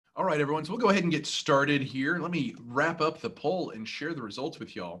right, everyone. So we'll go ahead and get started here. Let me wrap up the poll and share the results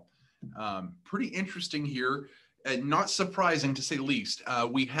with y'all. Pretty interesting here, and not surprising to say the least.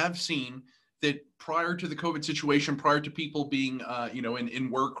 We have seen that prior to the COVID situation, prior to people being,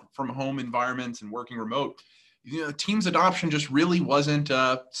 in work from home environments and working remote, Teams adoption just really wasn't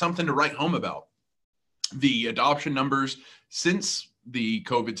something to write home about. The adoption numbers since the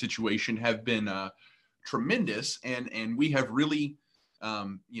COVID situation have been tremendous, and we have really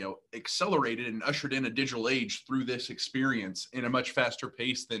accelerated and ushered in a digital age through this experience in a much faster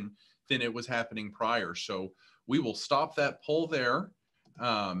pace than it was happening prior. So we will stop that poll there.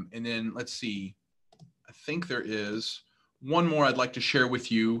 And then let's see, I think there is one more I'd like to share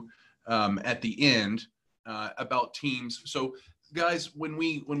with you at the end about Teams. So guys, when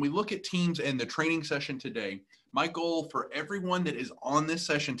we look at Teams and the training session today, my goal for everyone that is on this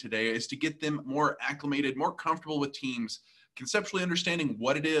session today is to get them more acclimated, more comfortable with Teams, conceptually understanding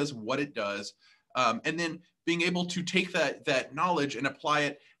what it is, what it does, and then being able to take that knowledge and apply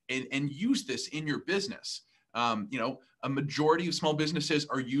it and use this in your business. A majority of small businesses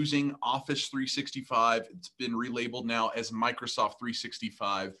are using Office 365. It's been relabeled now as Microsoft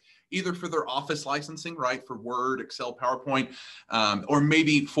 365, either for their Office licensing, right, for Word, Excel, PowerPoint, or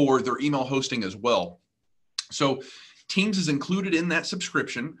maybe for their email hosting as well. So Teams is included in that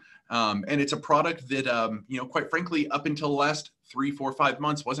subscription. And it's a product that, quite frankly, up until the last 3, 4, 5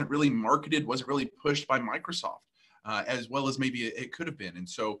 months wasn't really marketed, wasn't really pushed by Microsoft as well as maybe it could have been. And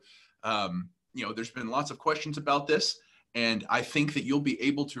so, there's been lots of questions about this, and I think that you'll be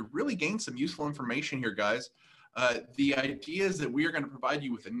able to really gain some useful information here, guys. The idea is that we are going to provide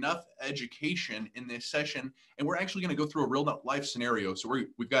you with enough education in this session, and we're actually going to go through a real life scenario. So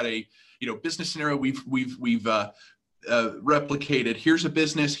we've got a business scenario we've replicated. Here's a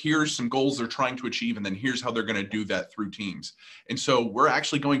business, here's some goals they're trying to achieve, and then here's how they're going to do that through Teams. And so we're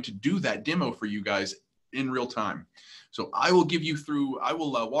actually going to do that demo for you guys in real time. So I will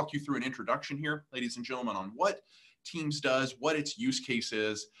walk you through an introduction here, ladies and gentlemen, on what Teams does, what its use case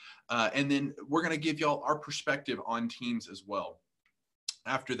is, and then we're going to give y'all our perspective on Teams as well.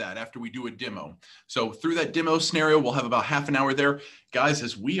 After we do a demo. So through that demo scenario, we'll have about half an hour there. Guys,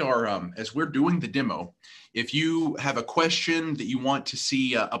 as we're doing the demo, if you have a question that you want to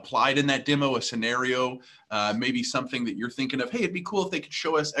see applied in that demo, a scenario, maybe something that you're thinking of, hey, it'd be cool if they could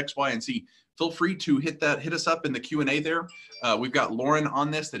show us X, Y, and Z, feel free to hit us up in the Q&A there. We've got Lauren on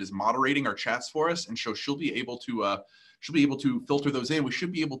this that is moderating our chats for us, and so she'll be able to filter those in. We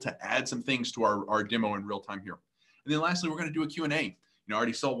should be able to add some things to our demo in real time here. And then lastly, we're going to do a Q&A. I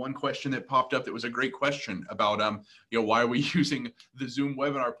already saw one question that popped up that was a great question about, why are we using the Zoom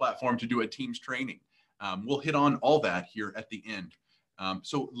webinar platform to do a Teams training? We'll hit on all that here at the end.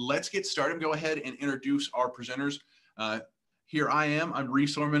 So let's get started. Go ahead and introduce our presenters. Here I am. I'm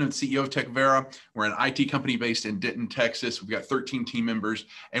Reese Orman, and CEO of Techvera. We're an IT company based in Denton, Texas. We've got 13 team members,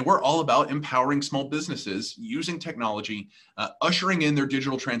 and we're all about empowering small businesses using technology, ushering in their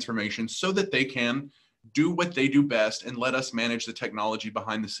digital transformation so that they can do what they do best and let us manage the technology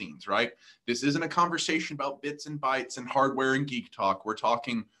behind the scenes, right? This isn't a conversation about bits and bytes and hardware and geek talk. We're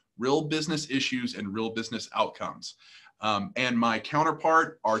talking real business issues and real business outcomes. And my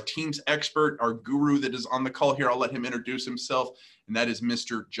counterpart, our Teams expert, our guru that is on the call here, I'll let him introduce himself, and that is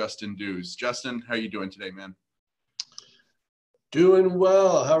Mr. Justin Dews. Justin, how are you doing today, man? Doing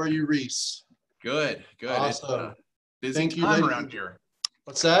well. How are you, Reese? Good. Awesome. It's busy time around here.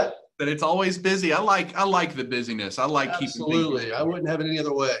 What's that? That it's always busy. I like the busyness. I like Absolutely. keeping. I wouldn't have it any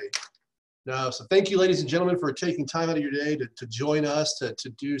other way. No. So thank you, ladies and gentlemen, for taking time out of your day to join us to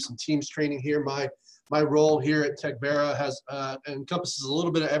do some Teams training here. My role here at Techvera encompasses a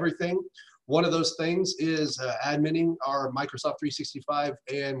little bit of everything. One of those things is adminning our Microsoft 365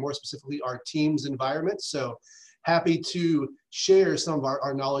 and more specifically our Teams environment. So happy to share some of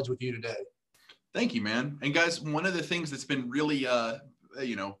our knowledge with you today. Thank you, man. And guys, one of the things that's been really, a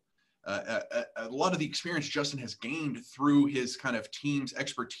lot of the experience Justin has gained through his kind of Teams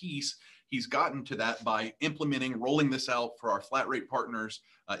expertise, he's gotten to that by rolling this out for our flat rate partners,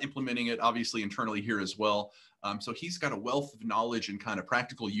 implementing it obviously internally here as well. So he's got a wealth of knowledge and kind of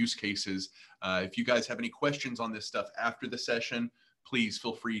practical use cases. If you guys have any questions on this stuff after the session, please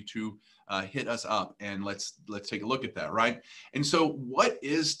feel free to hit us up and let's take a look at that, right? And so what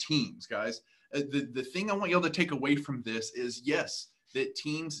is Teams, guys? The thing I want y'all to take away from this is, yes, that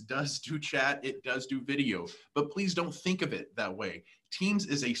Teams does do chat, it does do video, but please don't think of it that way. Teams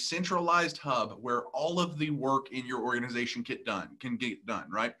is a centralized hub where all of the work in your organization can get done,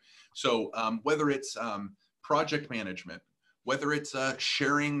 right? So whether it's project management, whether it's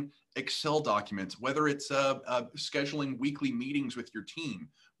sharing Excel documents, whether it's scheduling weekly meetings with your team,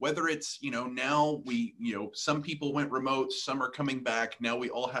 whether it's, now some people went remote, some are coming back. Now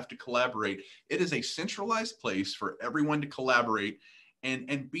we all have to collaborate. It is a centralized place for everyone to collaborate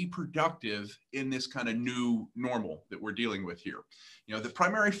and be productive in this kind of new normal that we're dealing with here. The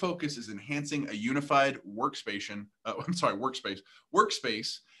primary focus is enhancing a unified workspace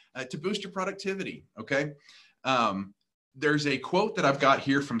to boost your productivity. Okay. There's a quote that I've got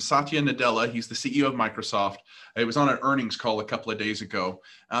here from Satya Nadella. He's the CEO of Microsoft. It was on an earnings call a couple of days ago,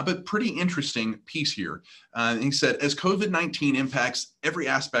 but pretty interesting piece here. He said, as COVID-19 impacts every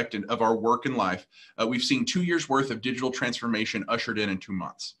aspect of our work and life, we've seen 2 years worth of digital transformation ushered in 2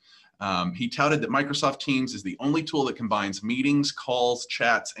 months. He touted that Microsoft Teams is the only tool that combines meetings, calls,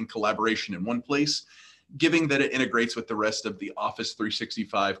 chats, and collaboration in one place, given that it integrates with the rest of the Office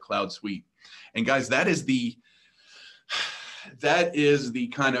 365 cloud suite. And guys, that is the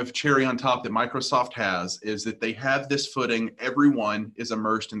kind of cherry on top that Microsoft has, is that they have this footing. Everyone is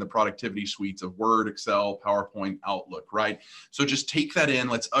immersed in the productivity suites of Word, Excel, PowerPoint, Outlook, right? So just take that in.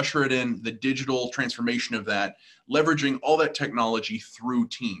 Let's usher it in, the digital transformation of that, leveraging all that technology through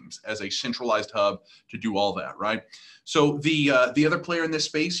Teams as a centralized hub to do all that, right? So the other player in this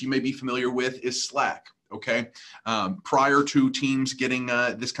space you may be familiar with is Slack, okay? Prior to Teams getting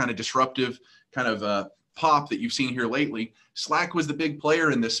this kind of disruptive kind of pop that you've seen here lately, Slack was the big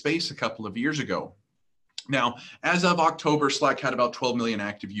player in this space a couple of years ago. Now, as of October, Slack had about 12 million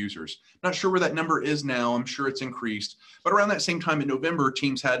active users. Not sure where that number is now. I'm sure it's increased. But around that same time in November,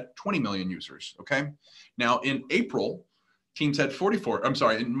 Teams had 20 million users, okay? Now, in April, Teams had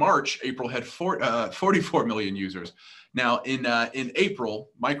in March, April had 44 million users. Now, in April,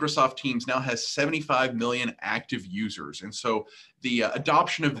 Microsoft Teams now has 75 million active users. And so the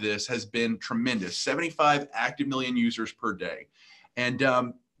adoption of this has been tremendous, 75 active million users per day. And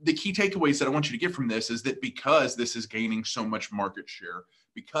the key takeaways that I want you to get from this is that because this is gaining so much market share,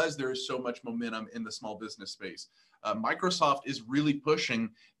 because there is so much momentum in the small business space, Microsoft is really pushing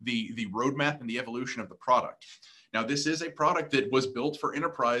the roadmap and the evolution of the product. Now, this is a product that was built for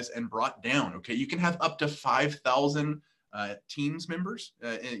enterprise and brought down, okay? You can have up to 5,000 Teams members,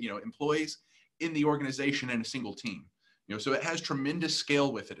 employees in the organization in a single team. So it has tremendous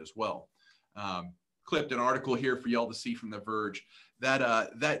scale with it as well. Clipped an article here for y'all to see from The Verge.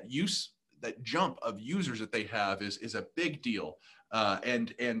 That jump of users that they have is a big deal.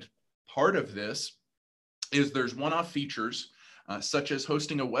 And part of this is there's one-off features such as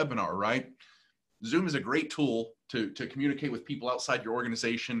hosting a webinar, right? Zoom is a great tool to communicate with people outside your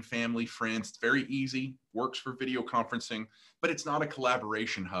organization, family, friends. It's very easy, works for video conferencing, but it's not a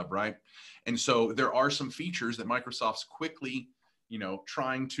collaboration hub, right? And so there are some features that Microsoft's quickly,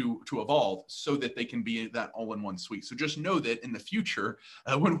 trying to evolve so that they can be that all-in-one suite. So just know that in the future,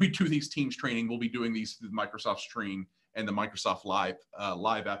 when we do these Teams training, we'll be doing these through Microsoft Stream and the Microsoft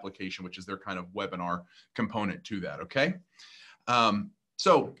Live application, which is their kind of webinar component to that, okay?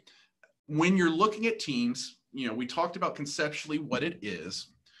 So when you're looking at Teams, we talked about conceptually what it is.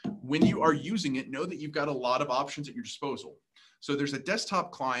 When you are using it, know that you've got a lot of options at your disposal. So there's a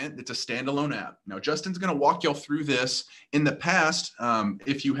desktop client that's a standalone app. Now, Justin's going to walk y'all through this. In the past,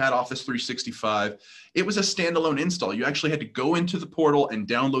 if you had Office 365, it was a standalone install. You actually had to go into the portal and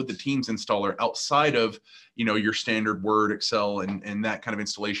download the Teams installer outside of, your standard Word, Excel, and that kind of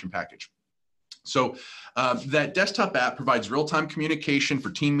installation package. So that desktop app provides real-time communication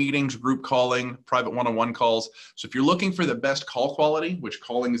for team meetings, group calling, private one-on-one calls. So if you're looking for the best call quality, which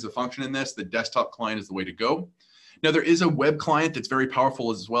calling is a function in this, the desktop client is the way to go. Now, there is a web client that's very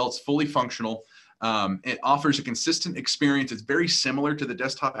powerful as well. It's fully functional. It offers a consistent experience. It's very similar to the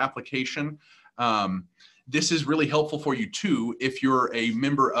desktop application. This is really helpful for you too if you're a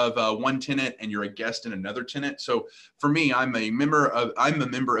member of one tenant and you're a guest in another tenant. So for me, I'm a member of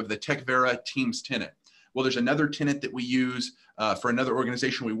the Techvera Teams tenant. Well, there's another tenant that we use for another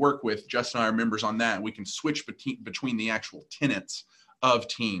organization we work with. Justin and I are members on that. We can switch between the actual tenants of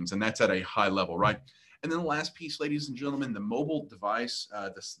Teams, and that's at a high level, right? And then the last piece, ladies and gentlemen, the mobile device,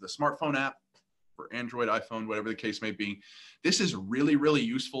 the smartphone app for Android, iPhone, whatever the case may be. This is really, really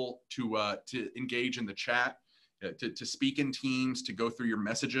useful to engage in the chat, to speak in Teams, to go through your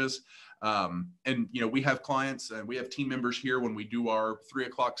messages. And we have clients and we have team members here when we do our 3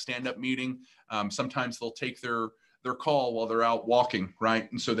 o'clock stand-up meeting. Sometimes they'll take their call while they're out walking,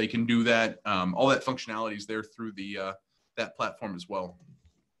 right? And so they can do that. All that functionality is there through that platform as well.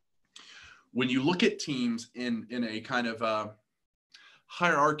 When you look at Teams in a kind of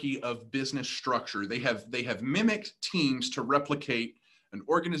hierarchy of business structure, they have mimicked Teams to replicate an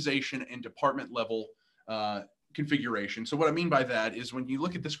organization and department level configuration. So what I mean by that is when you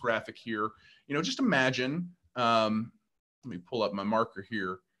look at this graphic here, just imagine, let me pull up my marker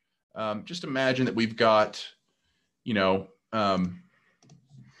here. just imagine that we've got, you know,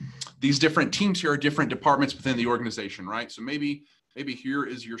 these different teams here are different departments within the organization, right? So maybe here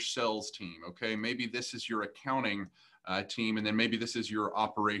is your sales team, okay? Maybe this is your accounting team, and then maybe this is your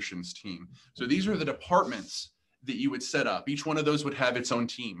operations team. So these are the departments that you would set up. Each one of those would have its own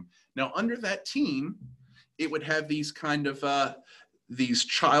team. Now, under that team, it would have these kind of these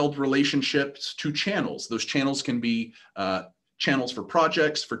child relationships to channels. Those channels can be channels for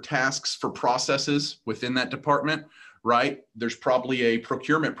projects, for tasks, for processes within that department, right? There's probably a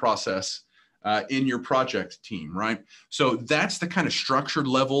procurement process in your project team, right? So that's the kind of structured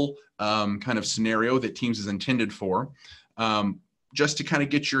level kind of scenario that Teams is intended for. Just to kind of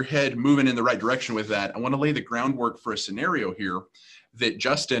get your head moving in the right direction with that, I want to lay the groundwork for a scenario here that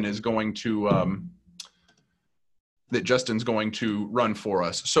Justin is going to Justin's going to run for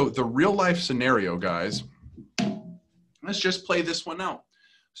us. So the real life scenario, guys, let's just play this one out.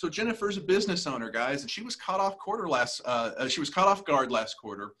 So Jennifer's a business owner, guys, and she was caught off guard last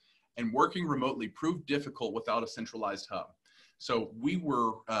quarter, and working remotely proved difficult without a centralized hub. So we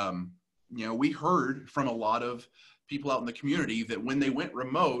were, we heard from a lot of people out in the community that when they went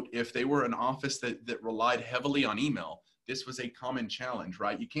remote, if they were an office that relied heavily on email, this was a common challenge,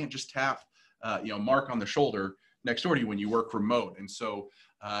 right? You can't just tap, Mark on the shoulder next door to you when you work remote. And so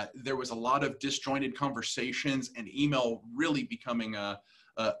there was a lot of disjointed conversations and email really becoming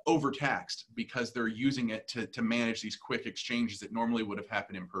overtaxed because they're using it to manage these quick exchanges that normally would have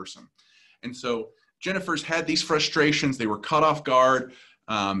happened in person. And so Jennifer's had these frustrations. They were caught off guard,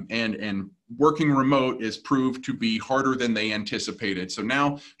 and working remote is proved to be harder than they anticipated. So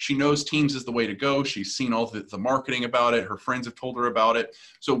now she knows Teams is the way to go. She's seen all the marketing about it. Her friends have told her about it.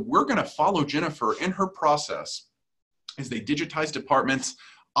 So we're going to follow Jennifer in her process as they digitize departments,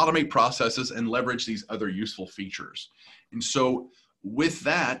 automate processes, and leverage these other useful features. And so with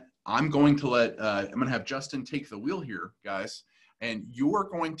that, I'm going to have Justin take the wheel here, guys, and you're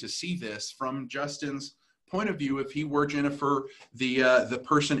going to see this from Justin's point of view. If he were Jennifer, the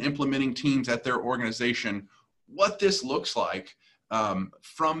person implementing Teams at their organization, what this looks like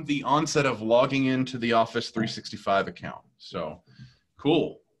from the onset of logging into the Office 365 account. So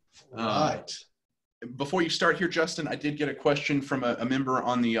cool. Right. Before you start here, Justin, I did get a question from a member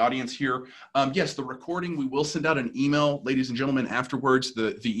on the audience here. Yes, the recording, we will send out an email, ladies and gentlemen, afterwards.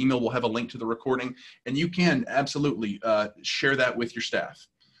 The email will have a link to the recording, and you can absolutely share that with your staff.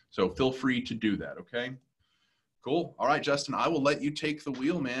 So feel free to do that, okay? Cool. All right, Justin, I will let you take the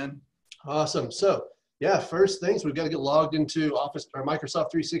wheel, man. Awesome. So yeah, first things, we've got to get logged into Office or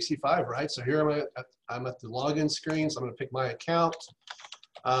Microsoft 365, right? So here I'm at the login screen, so I'm going to pick my account.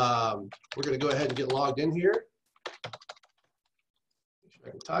 We're going to go ahead and get logged in here. If I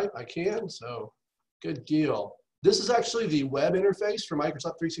can type, I can. So good deal. This is actually the web interface for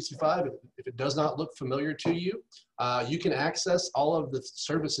Microsoft 365. If it does not look familiar to you, you can access all of the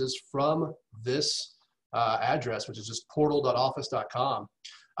services from this address, which is just portal.office.com.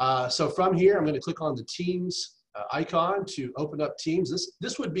 So from here, I'm going to click on the Teams icon to open up Teams.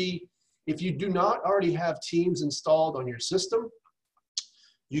 This would be, if you do not already have Teams installed on your system,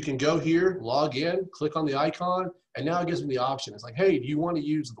 you can go here, log in, click on the icon, and now it gives me the option. It's like, hey, do you want to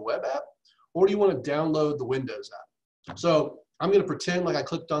use the web app or do you want to download the Windows app? So I'm going to pretend like I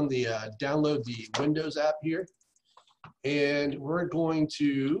clicked on the download the Windows app here. And I'm going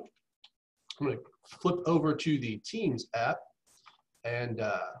to flip over to the Teams app, and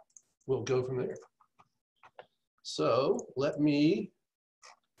we'll go from there. So let me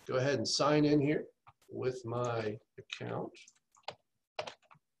go ahead and sign in here with my account.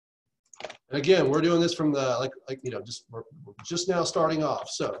 And again, we're doing this from the, we're just now starting off.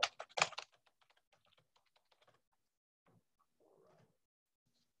 So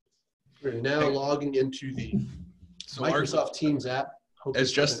we're now logging into the Microsoft Teams app.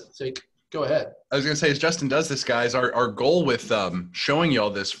 Go ahead. I was going to say, as Justin does this, guys, our goal with showing you all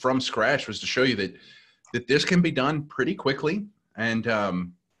this from scratch was to show you that this can be done pretty quickly. And,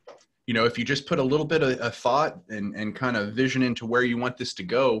 if you just put a little bit of thought and kind of vision into where you want this to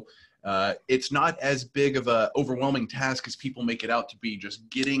go, it's not as big of a overwhelming task as people make it out to be, just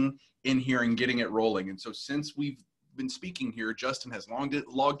getting in here and getting it rolling. And so since we've been speaking here, Justin has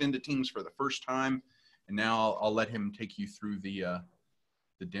logged into Teams for the first time, and now I'll let him take you through the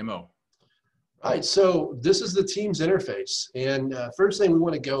demo. All right, so this is the Teams interface. And first thing we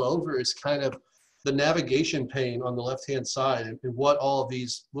want to go over is kind of the navigation pane on the left-hand side and what all of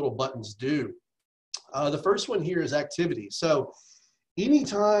these little buttons do. The first one here is activity. So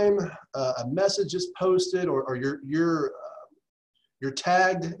anytime a message is posted or you're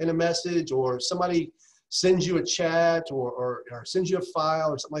tagged in a message or somebody sends you a chat or sends you a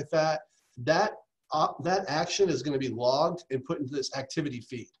file or something like that, that action is going to be logged and put into this activity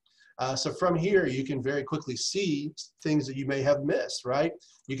feed. So from here, you can very quickly see things that you may have missed, right?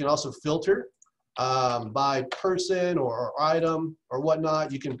 You can also filter by person or item or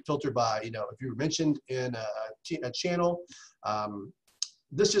whatnot. You can filter by, you know, if you were mentioned in a channel.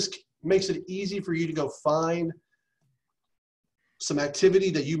 This just makes it easy for you to go find some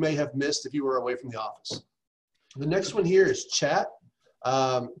activity that you may have missed if you were away from the office. The next one here is chat.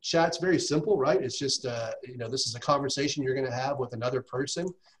 Chat's very simple, right? It's just, you know, this is a conversation you're going to have with another person.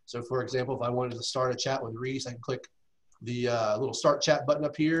 So for example, if I wanted to start a chat with Reese, I can click the little start chat button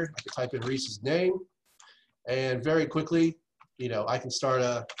up here. I can type in Reese's name, and very quickly, you know, I can start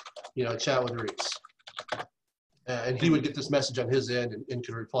a, you know, chat with Reese. And he would get this message on his end and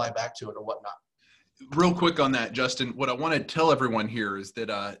could reply back to it or whatnot. Real quick on that, Justin, what I want to tell everyone here is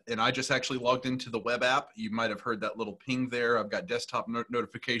that, and I just actually logged into the web app. You might have heard that little ping there. I've got desktop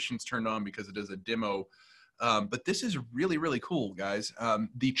notifications turned on because it is a demo. But this is really, really cool, guys.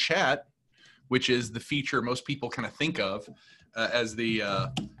 The chat, which is the feature most people kind of think of as the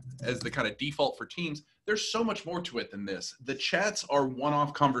kind of default for Teams, there's so much more to it than this. The chats are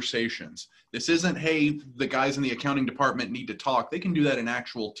one-off conversations. This isn't, hey, the guys in the accounting department need to talk. They can do that in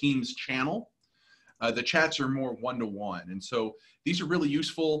actual Teams channel. The chats are more one-to-one. And so these are really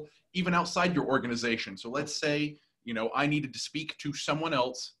useful even outside your organization. So let's say, you know, I needed to speak to someone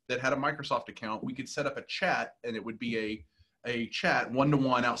else that had a Microsoft account. We could set up a chat, and it would be a chat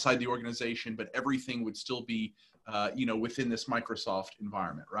one-to-one outside the organization, but everything would still be, you know, within this Microsoft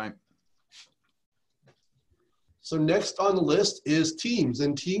environment, right? So next on the list is Teams,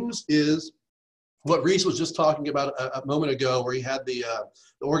 and Teams is what Reese was just talking about a moment ago, where he had the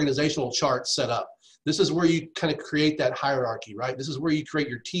organizational chart set up. This is where you kind of create that hierarchy, right? This is where you create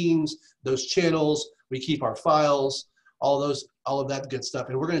your teams, those channels. We keep our files, all of that good stuff.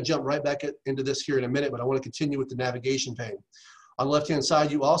 And we're going to jump right back into this here in a minute, but I want to continue with the navigation pane. On the left-hand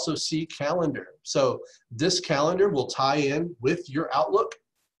side, you also see calendar. So this calendar will tie in with your Outlook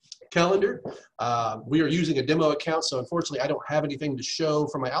calendar. We are using a demo account, so unfortunately I don't have anything to show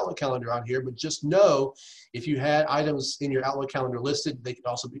from my Outlook calendar on here, but just know if you had items in your Outlook calendar listed, they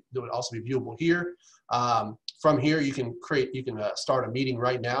would also be viewable here. From here, you can start a meeting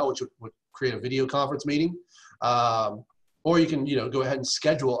right now, which would create a video conference meeting, or you can, you know, go ahead and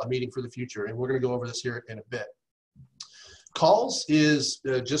schedule a meeting for the future, and we're going to go over this here in a bit. Calls is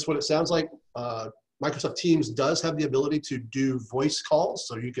just what it sounds like. Microsoft Teams does have the ability to do voice calls,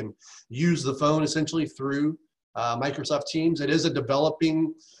 so you can use the phone essentially through Microsoft Teams. It is a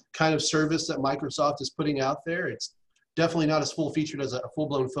developing kind of service that Microsoft is putting out there. It's definitely not as full-featured as a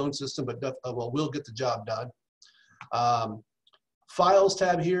full-blown phone system, but will get the job done. Files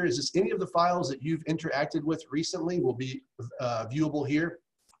tab here is just any of the files that you've interacted with recently will be viewable here.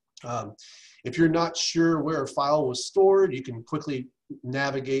 If you're not sure where a file was stored, you can quickly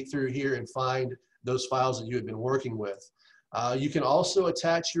navigate through here and find those files that you had been working with. You can also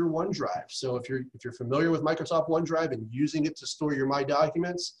attach your OneDrive. So if you're familiar with Microsoft OneDrive and using it to store your My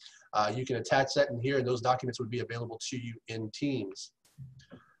Documents, you can attach that in here, and those documents would be available to you in Teams.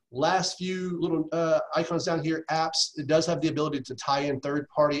 Last few little icons down here, apps. It does have the ability to tie in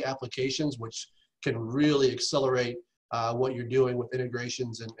third-party applications, which can really accelerate what you're doing with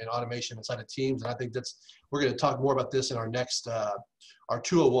integrations and automation inside of Teams. And I think we're going to talk more about this in our next, our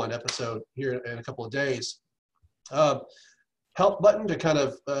 201 episode here in a couple of days. Help button to kind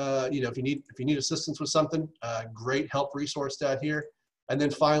of, you know, if you need assistance with something, great help resource down here. And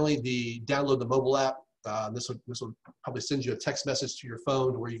then finally, the download the mobile app. This will probably send you a text message to your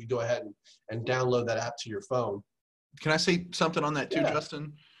phone where you can go ahead and download that app to your phone. Can I say something on that too, Yeah.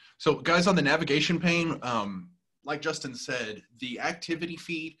 Justin? So guys, on the navigation pane, like Justin said, the activity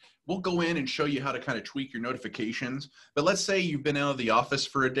feed, we'll go in and show you how to kind of tweak your notifications. But let's say you've been out of the office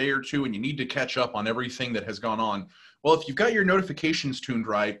for a day or two and you need to catch up on everything that has gone on. Well, if you've got your notifications tuned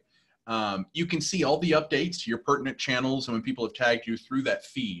right, you can see all the updates to your pertinent channels and when people have tagged you through that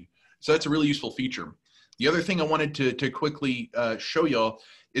feed. So that's a really useful feature. The other thing I wanted to quickly show y'all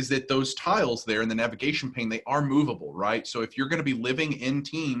is that those tiles there in the navigation pane, they are movable, right? So if you're going to be living in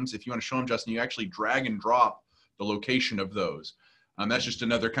Teams, if you want to show them, Justin, you actually drag and drop the location of those. That's just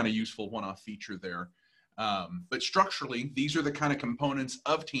another kind of useful one-off feature there. But structurally, these are the kind of components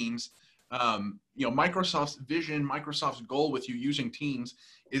of Teams. You know, Microsoft's vision, Microsoft's goal with you using Teams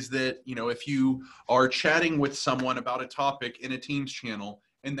is that, you know, if you are chatting with someone about a topic in a Teams channel,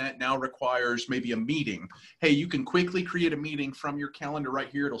 and that now requires maybe a meeting. Hey, you can quickly create a meeting from your calendar right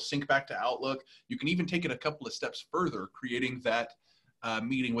here. It'll sync back to Outlook. You can even take it a couple of steps further, creating that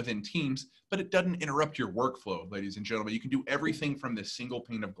meeting within Teams, but it doesn't interrupt your workflow, ladies and gentlemen. You can do everything from this single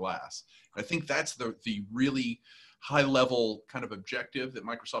pane of glass. I think that's the really high level kind of objective that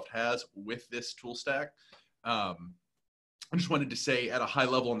Microsoft has with this tool stack. I just wanted to say at a high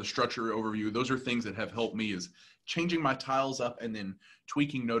level on the structure overview, those are things that have helped me, is changing my tiles up and then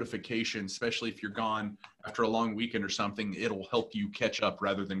tweaking notifications, especially if you're gone after a long weekend or something. It'll help you catch up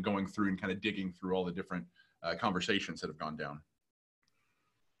rather than going through and kind of digging through all the different conversations that have gone down.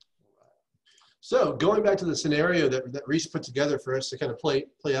 So going back to the scenario that Reese put together for us to kind of play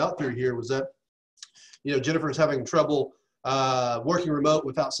out through here, was that, you know, Jennifer's having trouble working remote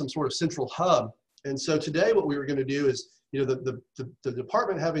without some sort of central hub. And so today what we were going to do is, you know, the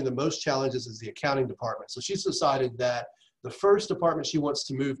department having the most challenges is the accounting department. So she's decided that the first department she wants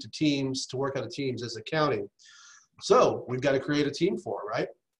to move to Teams, to work out of Teams, is accounting. So we've got to create a team for her, right?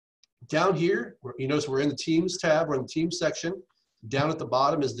 Down here, you notice we're in the Teams tab, we're in the Teams section. Down at the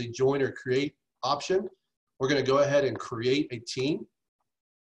bottom is the join or create option. We're going to go ahead and create a team.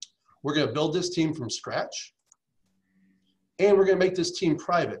 We're going to build this team from scratch. And we're going to make this team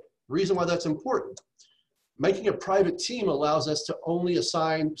private. Reason why that's important: making a private team allows us to only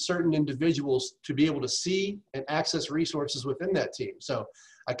assign certain individuals to be able to see and access resources within that team. So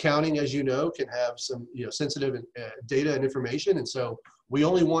accounting, as you know, can have some, you know, sensitive data and information. And so we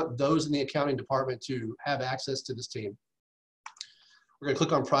only want those in the accounting department to have access to this team. We're going to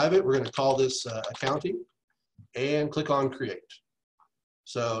click on private. We're going to call this accounting, and click on create.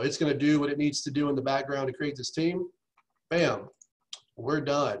 So it's going to do what it needs to do in the background to create this team. Bam, we're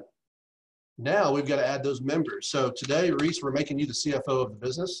done. Now we've got to add those members. So today, Reese, we're making you the CFO of the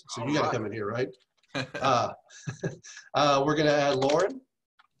business. So you got to come in here, right? We're going to add Lauren.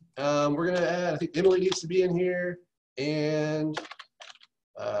 We're going to add, I think Emily needs to be in here. And,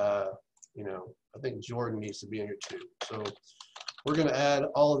 you know, I think Jordan needs to be in here too. So we're going to add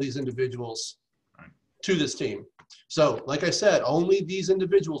all of these individuals to this team. So like I said, only these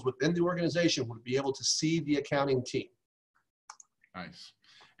individuals within the organization would be able to see the accounting team. Nice.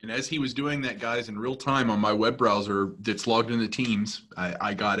 And as he was doing that, guys, in real time on my web browser that's logged into Teams,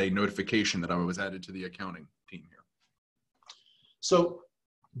 I got a notification that I was added to the accounting team here. So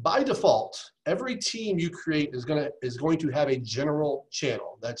by default, every team you create is going to have a general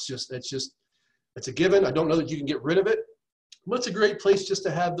channel. It's a given. I don't know that you can get rid of it, but it's a great place just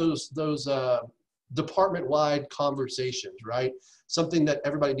to have those department-wide conversations, right? Something that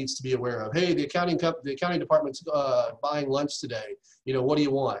everybody needs to be aware of. Hey, the accounting department's buying lunch today. You know, what do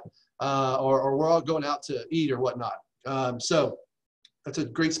you want? Or we're all going out to eat or whatnot. So that's a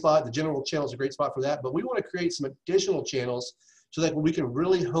great spot. The general channel is a great spot for that. But we want to create some additional channels so that we can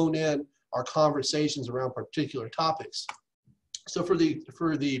really hone in our conversations around particular topics. So for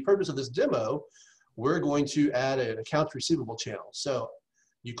the purpose of this demo, we're going to add an accounts receivable channel. So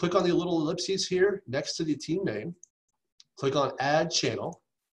you click on the little ellipses here next to the team name, click on add channel,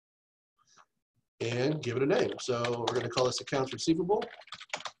 and give it a name. So we're going to call this accounts receivable.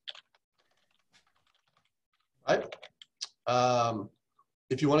 Right?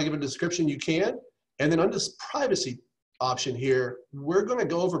 If you want to give a description, you can. And then under this privacy option here, we're going to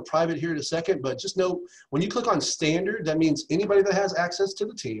go over private here in a second, but just know when you click on standard, that means anybody that has access to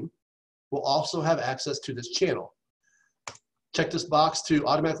the team will also have access to this channel. Check this box to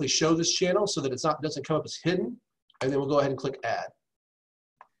automatically show this channel so that doesn't come up as hidden, and then we'll go ahead and click add.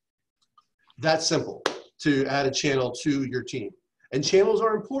 That's simple to add a channel to your team. And channels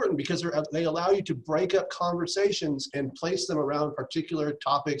are important because they allow you to break up conversations and place them around particular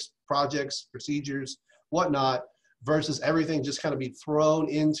topics, projects, procedures, whatnot, versus everything just kind of be thrown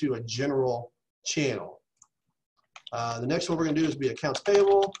into a general channel. The next one we're going to do is be accounts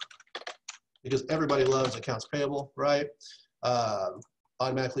payable, because everybody loves accounts payable, right?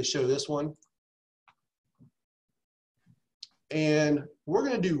 Automatically show this one. And we're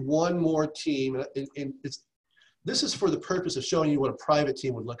going to do one more team, and this is for the purpose of showing you what a private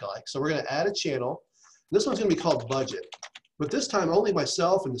team would look like. So we're going to add a channel. This one's going to be called budget, but this time only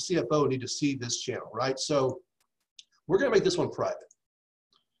myself and the CFO need to see this channel, right? So we're going to make this one private.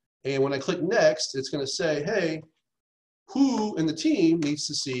 And when I click next, it's going to say, hey, who in the team needs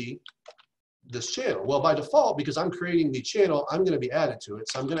to see this channel? Well, by default, because I'm creating the channel, I'm going to be added to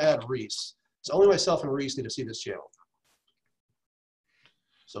it. So I'm going to add Reese. So only myself and Reese need to see this channel.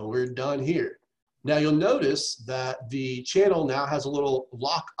 So we're done here. Now you'll notice that the channel now has a little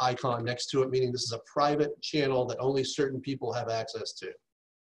lock icon next to it, meaning this is a private channel that only certain people have access to.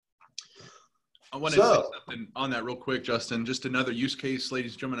 I want to say something on that real quick, Justin. Just another use case,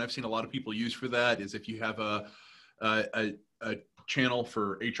 ladies and gentlemen, I've seen a lot of people use for that is if you have a channel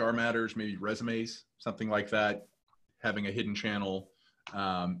for HR matters, maybe resumes, something like that, having a hidden channel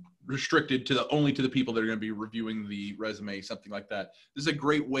restricted to only to the people that are going to be reviewing the resume, something like that. This is a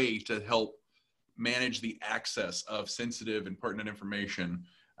great way to help manage the access of sensitive and pertinent information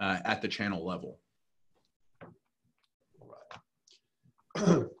at the channel level. All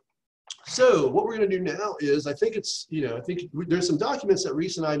right. So what we're going to do now is, I think there's some documents that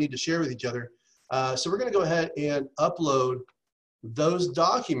Reese and I need to share with each other. So we're going to go ahead and upload those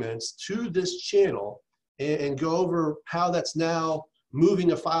documents to this channel and go over how that's now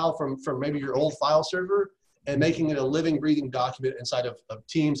moving a file from maybe your old file server and making it a living, breathing document inside of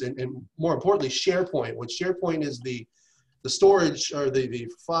Teams, and more importantly, SharePoint, which SharePoint is the storage, or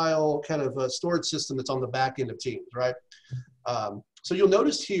the file kind of storage system that's on the back end of Teams, right? So you'll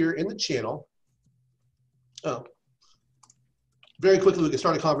notice here in the channel, very quickly we can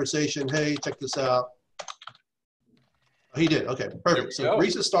start a conversation. Hey, check this out. Oh, he did, okay, perfect. So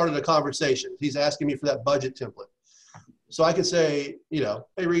Reese has started a conversation. He's asking me for that budget template. So I can say,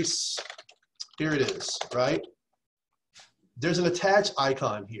 hey Reese, here it is, right? There's an attach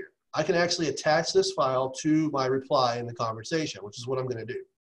icon here. I can actually attach this file to my reply in the conversation, which is what I'm going to do.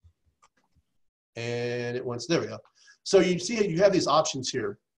 And there we go. So you see you have these options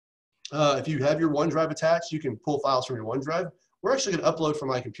here. If you have your OneDrive attached, you can pull files from your OneDrive. We're actually going to upload from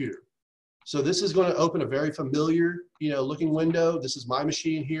my computer. So this is going to open a very familiar, looking window. This is my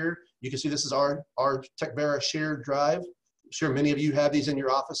machine here. You can see this is our Techvera shared drive. I'm sure many of you have these in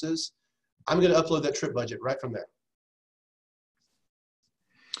your offices. I'm going to upload that trip budget right from there.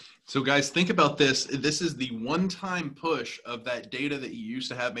 So guys, think about this. This is the one-time push of that data that you used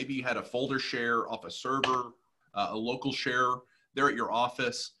to have. Maybe you had a folder share off a server, a local share there at your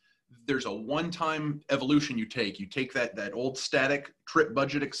office. There's a one-time evolution you take. You take that old static trip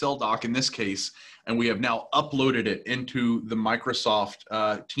budget Excel doc in this case, and we have now uploaded it into the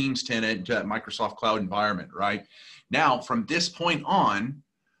Microsoft Teams tenant, into that Microsoft Cloud environment, right? Now, from this point on,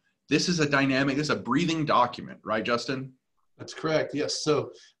 this is a dynamic, this is a breathing document, right, Justin? That's correct, yes.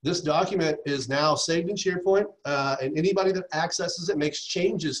 So this document is now saved in SharePoint, and anybody that accesses it, makes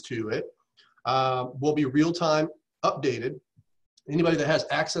changes to it, will be real-time updated. Anybody that has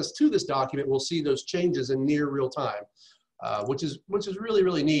access to this document will see those changes in near real time, which is really,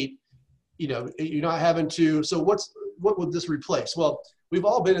 really neat. You're not having to, so what would this replace? Well, we've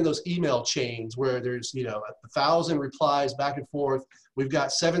all been in those email chains where there's, 1,000 replies back and forth. We've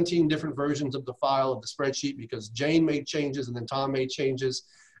got 17 different versions of the file of the spreadsheet because Jane made changes and then Tom made changes.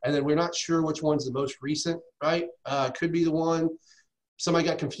 And then we're not sure which one's the most recent, right? Could be the one, somebody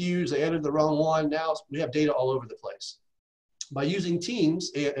got confused, they entered the wrong one. Now we have data all over the place. By using Teams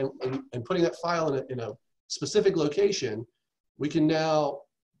and putting that file in a specific location, we can now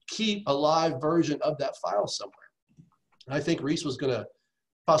keep a live version of that file somewhere. And I think Reese was going to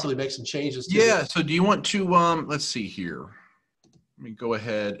possibly make some changes to it. So do you want to, let's see here. Let me go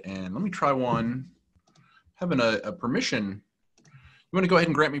ahead and let me try one. Having a permission. You want to go ahead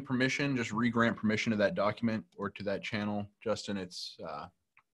and grant me permission, just re-grant permission to that document or to that channel. Justin, it's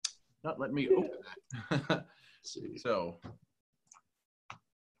not letting me open that. So.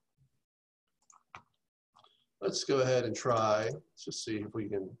 Let's go ahead and try. Let's just see if we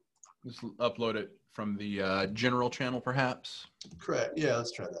can. Just upload it from the general channel, perhaps? Correct. Yeah,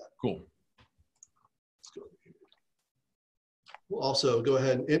 let's try that. Cool. Let's go over here. We'll also go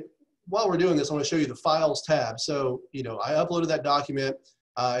ahead and, while we're doing this, I want to show you the Files tab. So, I uploaded that document.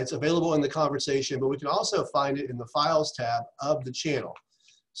 It's available in the conversation, but we can also find it in the Files tab of the channel.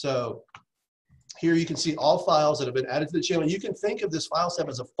 So here you can see all files that have been added to the channel. You can think of this Files tab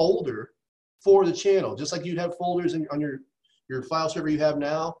as a folder for the channel, just like you'd have folders on your file server you have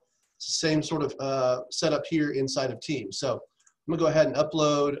now. It's the same sort of setup here inside of Teams. So I'm gonna go ahead and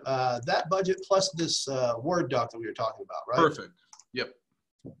upload that budget plus this Word doc that we were talking about, right? Perfect, yep.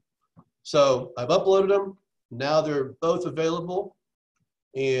 So I've uploaded them. Now they're both available,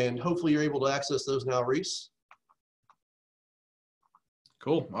 and hopefully you're able to access those now, Reese.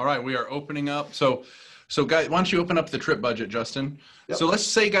 Cool, all right, we are opening up. So guys, why don't you open up the trip budget, Justin? Yep. So let's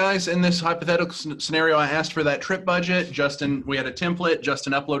say, guys, in this hypothetical scenario, I asked for that trip budget. Justin, we had a template.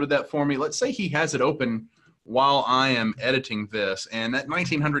 Justin uploaded that for me. Let's say he has it open while I am editing this. And that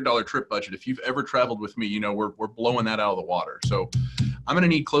 $1,900 trip budget, if you've ever traveled with me, we're blowing that out of the water. So I'm going to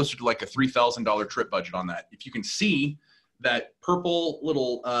need closer to like a $3,000 trip budget on that. If you can see that purple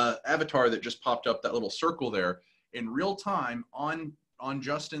little avatar that just popped up, that little circle there, in real time on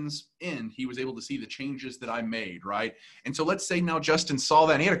Justin's end, he was able to see the changes that I made, right? And so let's say now Justin saw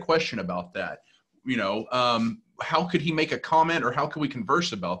that and he had a question about that. How could he make a comment, or how could we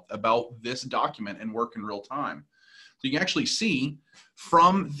converse about this document and work in real time? So you can actually see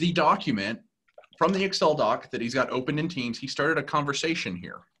from the document, from the Excel doc that he's got opened in Teams, he started a conversation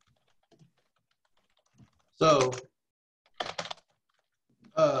here. So,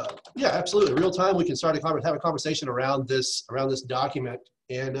 yeah, absolutely. Real time, we can start have a conversation around this document,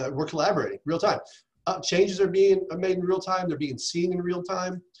 and we're collaborating real time. Changes are being made in real time. They're being seen in real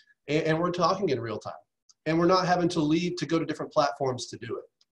time, and we're talking in real time. And we're not having to go to different platforms to do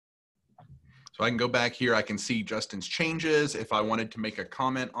it. So I can go back here. I can see Justin's changes. If I wanted to make a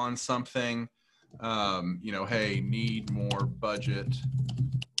comment on something, you know, hey, need more budget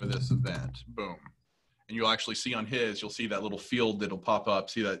for this event. Boom. And you'll actually see on his, you'll see that little field that'll pop up.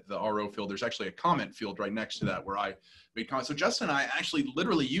 See that the RO field, there's actually a comment field right next to that where I made comments. So Justin and I actually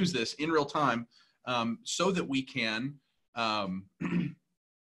literally use this in real time so that we can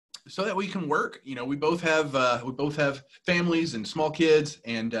work. You know, we both have families and small kids,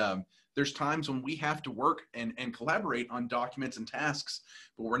 and there's times when we have to work and collaborate on documents and tasks,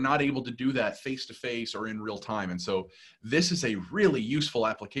 but we're not able to do that face-to-face or in real time. And so this is a really useful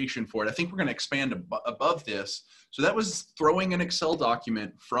application for it. I think we're going to expand above this. So that was throwing an Excel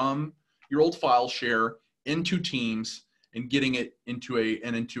document from your old file share into Teams and getting it into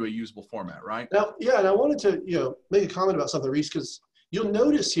a usable format, right? Now, yeah, and I wanted to make a comment about something, Reese, because you'll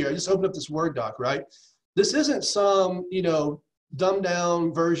notice here, I just opened up this Word doc, right? This isn't some, dumbed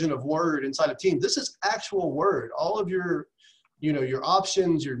down version of Word inside of Teams. This is actual Word. All of your, your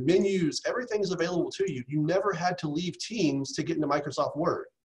options, your menus, everything is available to you. You never had to leave Teams to get into Microsoft Word,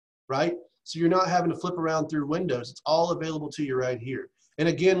 right? So you're not having to flip around through windows. It's all available to you right here. And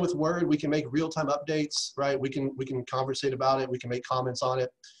again, with Word, we can make real-time updates, right? We can conversate about it. We can make comments on it.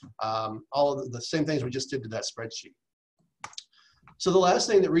 All of the same things we just did to that spreadsheet. So the last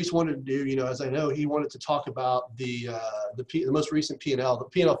thing that Reese wanted to do, as I know, he wanted to talk about the most recent P&L, the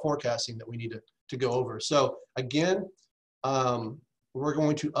P&L forecasting that we need to go over. So again, we're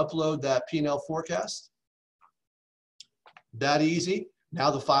going to upload that P&L forecast. That easy.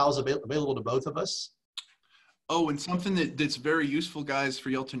 Now the file is available to both of us. Oh, and something that's very useful, guys, for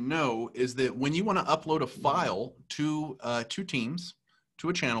y'all to know is that when you want to upload a file to Teams, to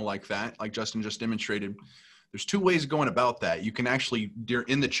a channel like that, like Justin just demonstrated, there's two ways of going about that. You can actually,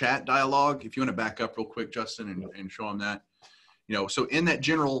 in the chat dialogue, if you want to back up real quick, Justin, and show them that, so in that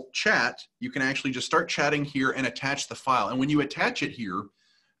general chat, you can actually just start chatting here and attach the file. And when you attach it here,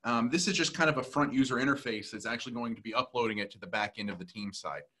 this is just kind of a front user interface that's actually going to be uploading it to the back end of the Teams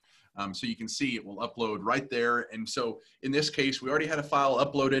side. So you can see it will upload right there. And so in this case, we already had a file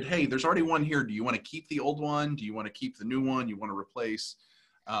uploaded. Hey, there's already one here. Do you want to keep the old one? Do you want to keep the new one? You want to replace?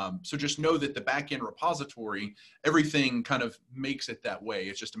 So just know that the backend repository, everything kind of makes it that way.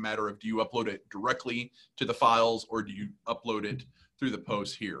 It's just a matter of, do you upload it directly to the files or do you upload it through the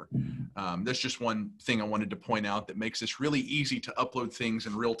post here? That's just one thing I wanted to point out that makes this really easy to upload things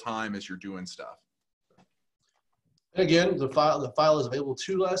in real time as you're doing stuff. And again, the file is available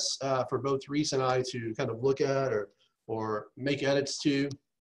to us for both Reese and I to kind of look at or make edits to.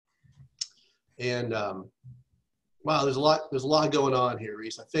 And wow, there's a lot going on here,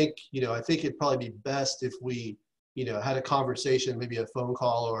 Reese. I think it'd probably be best if we had a conversation, maybe a phone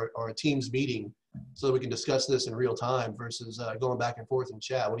call or a Teams meeting, so that we can discuss this in real time versus going back and forth in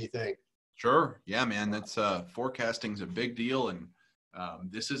chat. What do you think? Sure. Yeah, man. That's forecasting's a big deal, and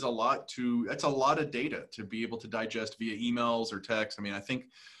this is that's a lot of data to be able to digest via emails or text. I mean, I think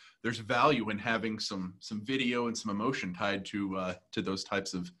there's value in having some video and some emotion tied to those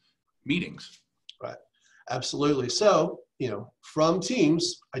types of meetings. Right. Absolutely. So, from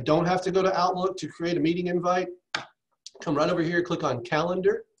Teams, I don't have to go to Outlook to create a meeting invite. Come right over here, click on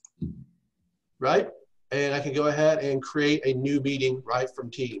Calendar, right? And I can go ahead and create a new meeting right from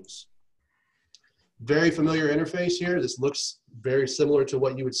Teams. Very familiar interface here. This looks very similar to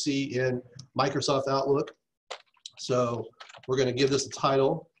what you would see in Microsoft Outlook. So we're going to give this a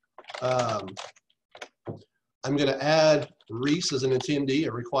title. I'm going to add Reese as an attendee,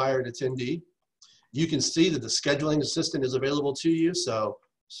 a required attendee. You can see that the scheduling assistant is available to you. So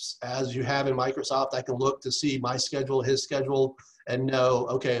as you have in Microsoft, I can look to see my schedule, his schedule, and know,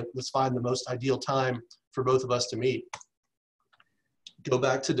 okay, let's find the most ideal time for both of us to meet. Go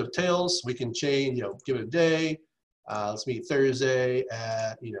back to details. We can change, give it a day. Let's meet Thursday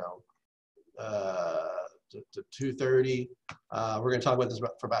at, 2:30. We're going to talk about this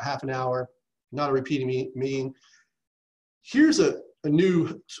for about half an hour. Not a repeating meeting. Here's a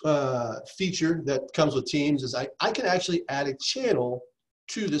new feature that comes with Teams is I can actually add a channel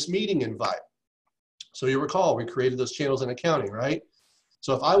to this meeting invite. So you recall, we created those channels in accounting, right?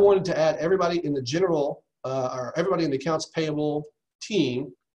 So if I wanted to add everybody in the general, or everybody in the accounts payable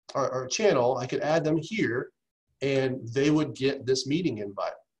team or channel, I could add them here and they would get this meeting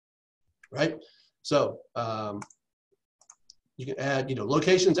invite, right? So you can add,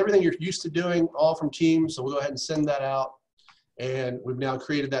 locations, everything you're used to doing, all from Teams. So we'll go ahead and send that out. And we've now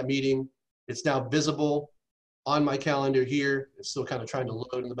created that meeting. It's now visible on my calendar here. It's still kind of trying to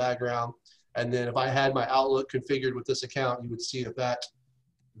load in the background. And then if I had my Outlook configured with this account, you would see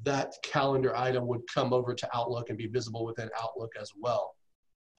that calendar item would come over to Outlook and be visible within Outlook as well.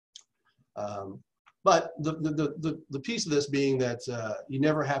 But the piece of this being that you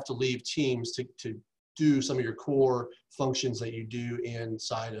never have to leave Teams to do some of your core functions that you do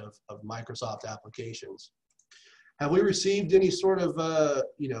inside of Microsoft applications. Have we received any sort of,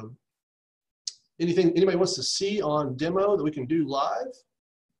 anything anybody wants to see on demo that we can do live?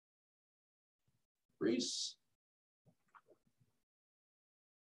 Reese?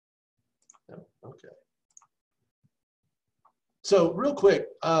 No, okay. So real quick,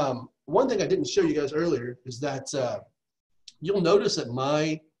 one thing I didn't show you guys earlier is that you'll notice that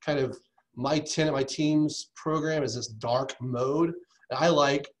my tenant, my Teams program is this dark mode. I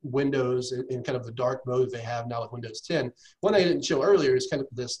like Windows in kind of the dark mode they have now with Windows 10. One thing I didn't show earlier is kind of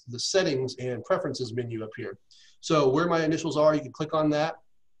the settings and preferences menu up here. So where my initials are, you can click on that.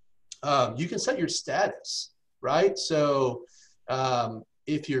 You can set your status, right? So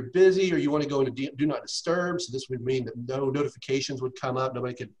if you're busy or you want to go into do not disturb, so this would mean that no notifications would come up,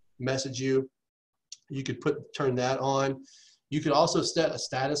 nobody could message you. You could turn that on. You could also set a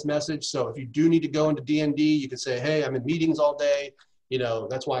status message. So if you do need to go into D&D, you can say, hey, I'm in meetings all day.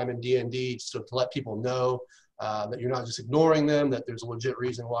 That's why I'm in D&D, so to let people know that you're not just ignoring them, that there's a legit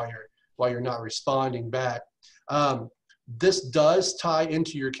reason why you're not responding back. This does tie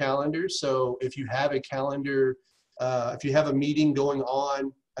into your calendar. So if you have a calendar, if you have a meeting going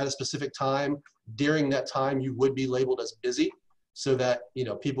on at a specific time, during that time you would be labeled as busy, so that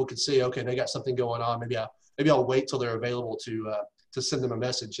people could say, okay, they got something going on. Maybe I'll wait till they're available to send them a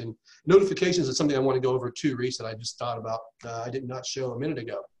message. And notifications is something I want to go over too, Reese, that I just thought about. I did not show a minute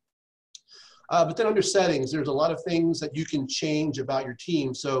ago. But then under settings, there's a lot of things that you can change about your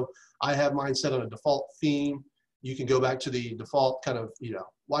team. So I have mine set on a default theme. You can go back to the default kind of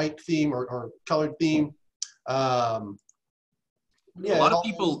white theme or colored theme. Yeah, a lot of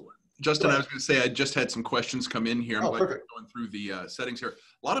people, Justin, I was going to say, I just had some questions come in here. I'm going through the settings here.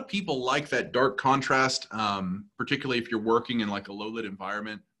 A lot of people like that dark contrast, particularly if you're working in like a low lit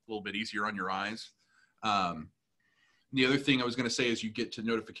environment, a little bit easier on your eyes. The other thing I was going to say is you get to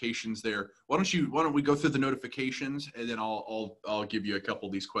notifications there. Why don't we go through the notifications, and then I'll give you a couple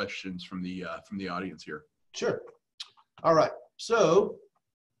of these questions from the audience here. Sure. All right. So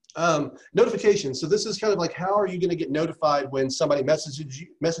notifications. So this is kind of like, how are you going to get notified when somebody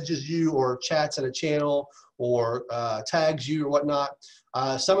messages you or chats in a channel or tags you or whatnot.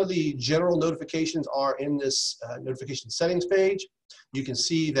 Some of the general notifications are in this notification settings page. You can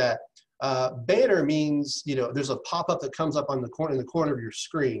see that banner means, there's a pop-up that comes up on the corner of your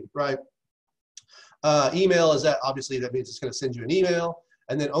screen, right? Email is that, obviously that means it's going to send you an email.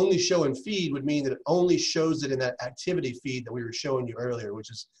 And then only show in feed would mean that it only shows it in that activity feed that we were showing you earlier, which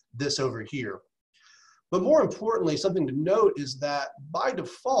is this over here. But more importantly, something to note is that by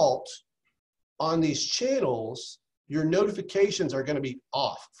default on these channels, your notifications are going to be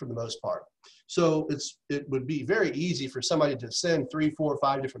off for the most part. So it would be very easy for somebody to send 3, 4,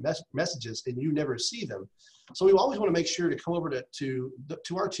 5 different messages and you never see them. So we always want to make sure to come over to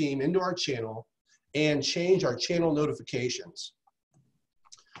our team, into our channel, and change our channel notifications.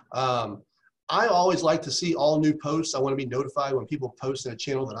 I always like to see all new posts. I want to be notified when people post in a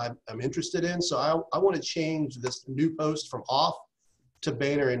channel that I'm interested in. So I want to change this new post from off to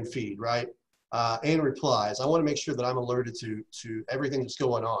banner and feed, right? And replies. I want to make sure that I'm alerted to everything that's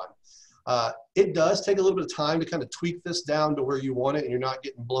going on. It does take a little bit of time to kind of tweak this down to where you want it and you're not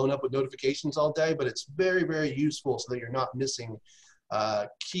getting blown up with notifications all day, but it's very, very useful so that you're not missing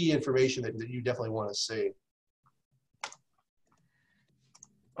key information that you definitely want to see.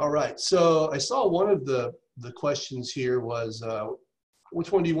 All right, so I saw one of the questions here was,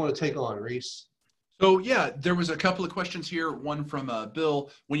 which one do you want to take on, Reese? So yeah, there was a couple of questions here. One from Bill.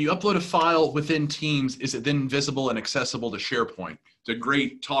 When you upload a file within Teams, is it then visible and accessible to SharePoint? It's a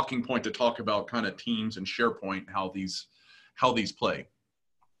great talking point to talk about kind of Teams and SharePoint, how these play.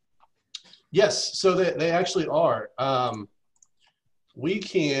 Yes, so they actually are.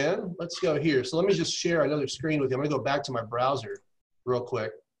 Let's go here. So let me just share another screen with you. I'm gonna go back to my browser real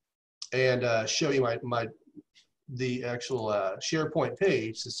quick and show you the actual SharePoint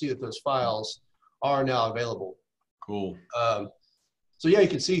page to see that those files are now available. Cool. So yeah, you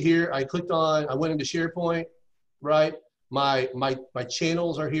can see here, I went into SharePoint, right? My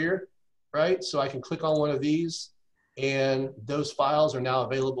channels are here, right? So I can click on one of these And those files are now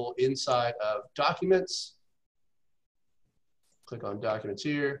available inside of Documents. Click on Documents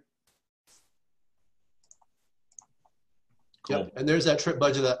here. Cool. Yep. And there's that trip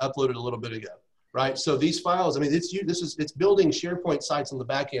budget that I uploaded a little bit ago, right? So these files, I mean, it's building SharePoint sites on the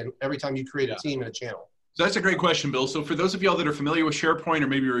back end every time you create a team and a channel. So that's a great question, Bill. So for those of y'all that are familiar with SharePoint, or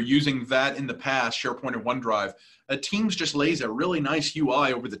maybe you're using that in the past, SharePoint or OneDrive, Teams just lays a really nice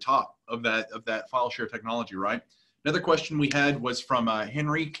UI over the top of that file share technology, right? Another question we had was from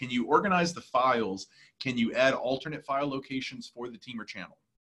Henry. Can you organize the files? Can you add alternate file locations for the team or channel?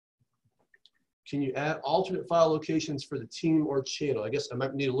 Can you add alternate file locations for the team or channel? I guess I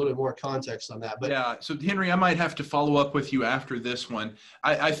might need a little bit more context on that. But yeah, so Henry, I might have to follow up with you after this one.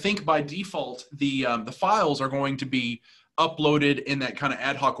 I think by default, the files are going to be uploaded in that kind of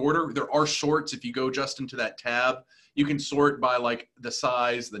ad hoc order. There are sorts. If you go just into that tab, you can sort by like the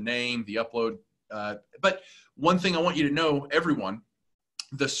size, the name, the upload. But one thing I want you to know, everyone,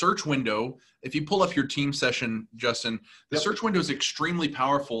 the search window, if you pull up your team session, Justin, the search window is extremely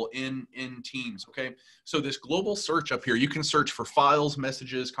powerful in Teams, okay? So this global search up here, you can search for files,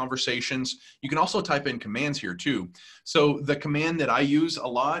 messages, conversations. You can also type in commands here too. So the command that I use a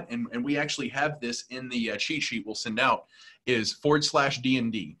lot, and we actually have this in the cheat sheet we'll send out, is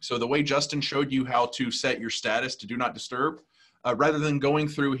 /DND. So the way Justin showed you how to set your status to do not disturb, rather than going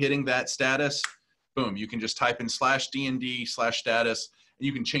through hitting that status, boom, you can just type in /DND/status, and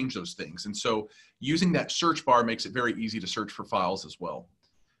you can change those things. And so using that search bar makes it very easy to search for files as well.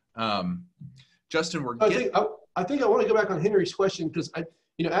 Justin, I think I want to go back on Henry's question, because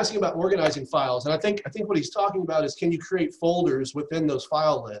asking about organizing files, and I think what he's talking about is, can you create folders within those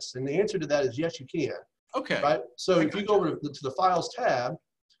file lists? And the answer to that is yes, you can. Okay. Right. So if you go over to the Files tab,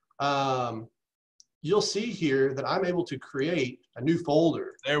 you'll see here that I'm able to create a new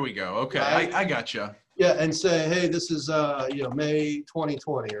folder. There we go. Okay, right? I gotcha. Yeah, and say, hey, this is May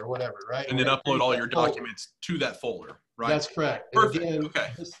 2020 or whatever, right? And then upload all your documents to that folder, right? That's correct. Perfect. And again,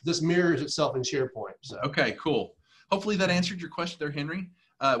 okay. This mirrors itself in SharePoint. So. Okay, cool. Hopefully that answered your question there, Henry.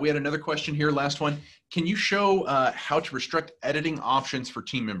 We had another question here, last one. Can you show how to restrict editing options for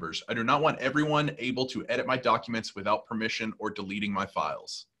team members? I do not want everyone able to edit my documents without permission or deleting my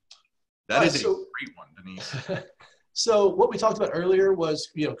files. That is a great one, Denise. So what we talked about earlier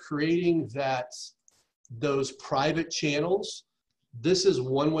was, creating those private channels. This is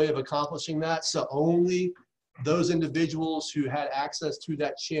one way of accomplishing that. So only those individuals who had access to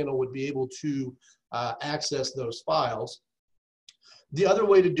that channel would be able to access those files. The other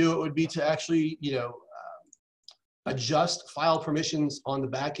way to do it would be to actually, adjust file permissions on the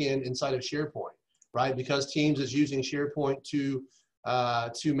back end inside of SharePoint, right? Because Teams is using SharePoint to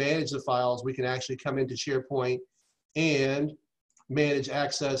manage the files, we can actually come into SharePoint and manage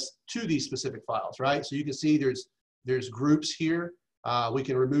access to these specific files, right? So you can see there's groups here. We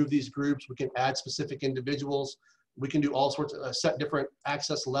can remove these groups. We can add specific individuals. We can do all sorts of set different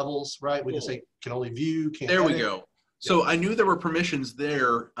access levels, right? We can say can only view, can't edit. There we go. So I knew there were permissions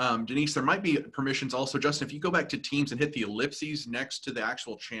there. Denise, there might be permissions also. Justin, if you go back to Teams and hit the ellipses next to the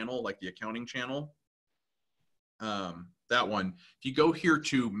actual channel, like the accounting channel, that one, if you go here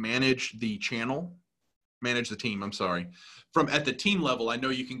to manage the channel, manage the team, I'm sorry. From at the team level, I know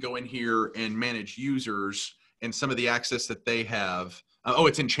you can go in here and manage users and some of the access that they have. Oh,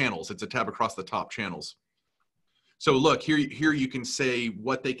 it's in channels. It's a tab across the top, channels. So look, here you can say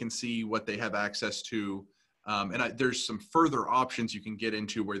what they can see, what they have access to. There's some further options you can get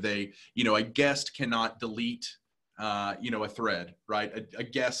into where they, a guest cannot delete, a thread, right? A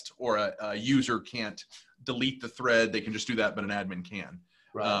guest or a user can't delete the thread. They can just do that, but an admin can.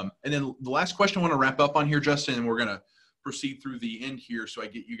 Right. And then the last question I want to wrap up on here, Justin, and we're going to proceed through the end here so I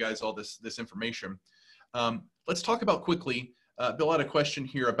get you guys all this information. Let's talk about quickly, Bill had a question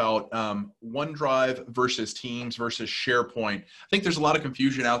here about OneDrive versus Teams versus SharePoint. I think there's a lot of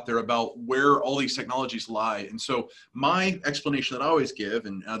confusion out there about where all these technologies lie. And so my explanation that I always give,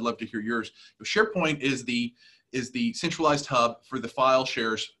 and I'd love to hear yours, SharePoint is the centralized hub for the file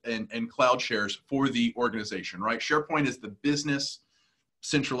shares and cloud shares for the organization, right? SharePoint is the business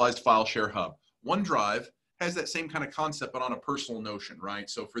centralized file share hub. OneDrive has that same kind of concept, but on a personal notion, right?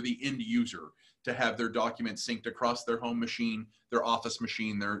 So for the end user to have their documents synced across their home machine, their office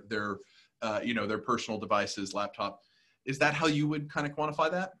machine, their personal devices, laptop. Is that how you would kind of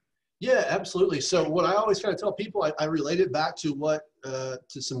quantify that? Yeah, absolutely. So what I always kind of tell people, I relate it back to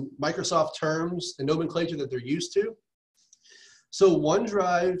to some Microsoft terms and nomenclature that they're used to. So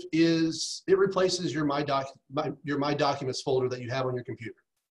OneDrive replaces your My Documents folder that you have on your computer.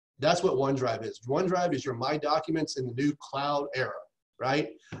 That's what OneDrive is. OneDrive is your My Documents in the new cloud era, right?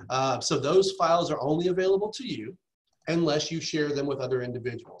 So those files are only available to you. unless you share them with other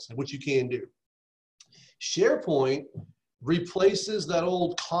individuals, which you can do. SharePoint replaces that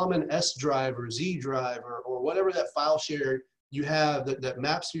old common S drive or Z drive or whatever that file share you have that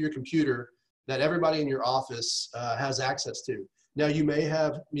maps to your computer that everybody in your office has access to. Now you may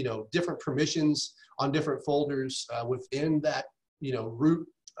have, different permissions on different folders within that, root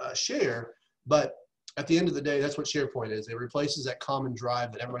share, but at the end of the day, that's what SharePoint is. It replaces that common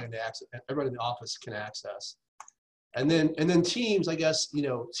drive that everybody in the office can access. And then Teams, I guess,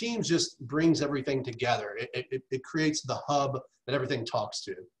 Teams just brings everything together. It creates the hub that everything talks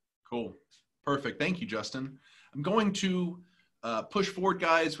to. Cool. Perfect. Thank you, Justin. I'm going to push forward,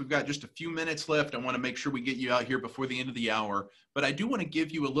 guys. We've got just a few minutes left. I want to make sure we get you out here before the end of the hour. But I do want to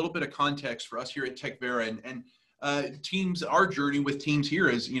give you a little bit of context for us here at Techvera and Teams. Our journey with Teams here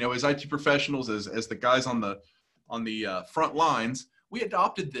is, as IT professionals, as the guys on the front lines, we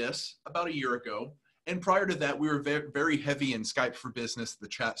adopted this about a year ago. And prior to that, we were very heavy in Skype for Business, the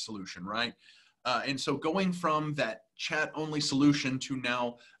chat solution, right? And so going from that chat-only solution to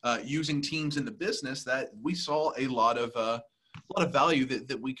now using Teams in the business, that we saw a lot of value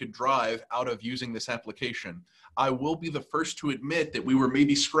that we could drive out of using this application. I will be the first to admit that we were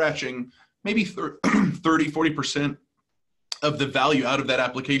maybe scratching maybe 30–40% of the value out of that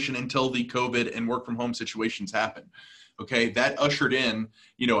application until the COVID and work from home situations happened. Okay, that ushered in,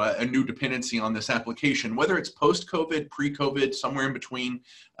 a new dependency on this application, whether it's post-COVID, pre-COVID, somewhere in between,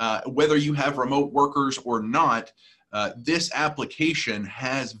 whether you have remote workers or not, this application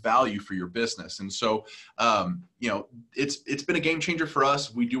has value for your business. And so, it's been a game changer for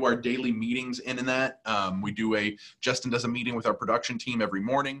us. We do our daily meetings in that. Justin does a meeting with our production team every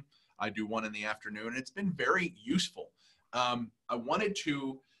morning. I do one in the afternoon, and it's been very useful. I wanted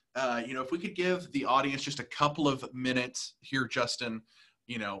to, if we could give the audience just a couple of minutes here, Justin.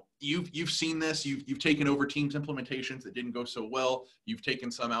 You've seen this. You've taken over Teams implementations that didn't go so well. You've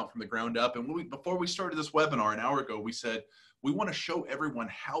taken some out from the ground up. And before we started this webinar an hour ago, we said we want to show everyone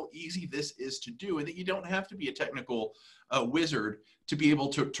how easy this is to do, and that you don't have to be a technical wizard to be able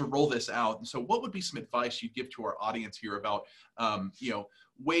to roll this out. And so, what would be some advice you'd give to our audience here about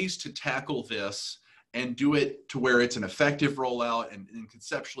ways to tackle this and do it to where it's an effective rollout and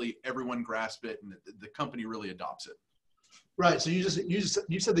conceptually everyone grasps it and the company really adopts it? Right. So you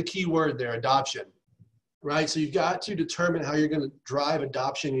said the key word there, adoption. Right. So you've got to determine how you're going to drive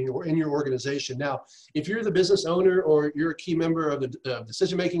adoption in your organization. Now, if you're the business owner or you're a key member of the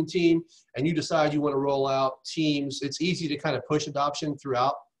decision-making team and you decide you want to roll out Teams, it's easy to kind of push adoption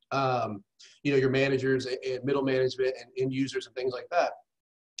throughout, your managers and middle management and end users and things like that.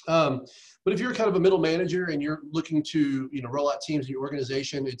 But if you're kind of a middle manager and you're looking to, roll out Teams in your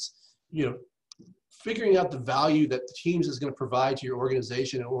organization, it's, figuring out the value that the Teams is going to provide to your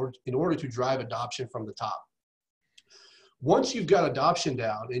organization in order to drive adoption from the top. Once you've got adoption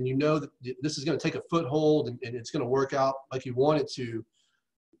down and you know that this is going to take a foothold and it's going to work out like you want it to,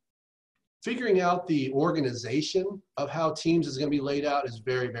 figuring out the organization of how Teams is going to be laid out is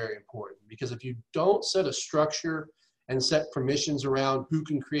very, very important. Because if you don't set a structure and set permissions around who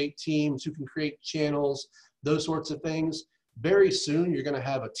can create teams, who can create channels, those sorts of things, very soon you're going to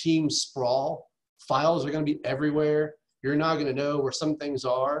have a team sprawl. Files are going to be everywhere. You're not going to know where some things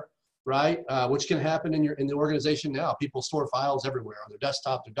are, right? Which can happen in the organization now. People store files everywhere on their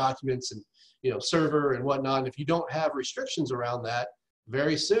desktop, their documents, and server and whatnot. And if you don't have restrictions around that,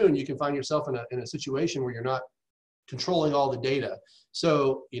 very soon you can find yourself in a situation where you're not controlling all the data.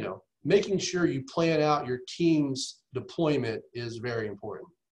 So making sure you plan out your team's deployment is very important.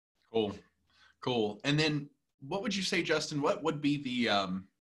 Cool. And then, what would you say, Justin? What would be the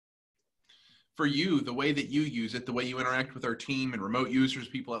for you, the way that you use it, the way you interact with our team and remote users,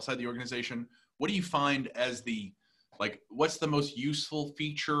 people outside the organization, what do you find as what's the most useful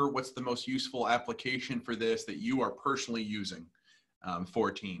feature? What's the most useful application for this that you are personally using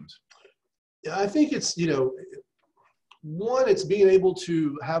for Teams? Yeah, I think it's, one, it's being able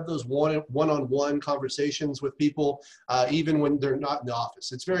to have those one-on-one conversations with people, even when they're not in the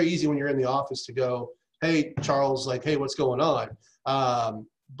office. It's very easy when you're in the office to go, hey, Charles, hey, what's going on?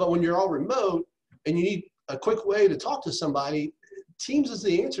 But when you're all remote and you need a quick way to talk to somebody, Teams is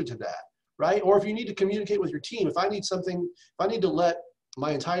the answer to that, right? Or if you need to communicate with your team, if I need to let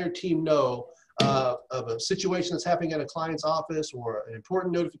my entire team know of a situation that's happening at a client's office or an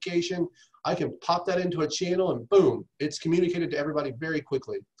important notification, I can pop that into a channel and boom, it's communicated to everybody very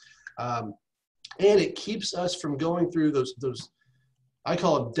quickly. And it keeps us from going through those I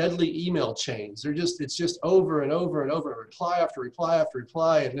call them deadly email chains. It's just over and over and over, reply after reply after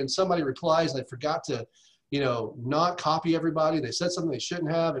reply, and then somebody replies and they forgot to not copy everybody. They said something they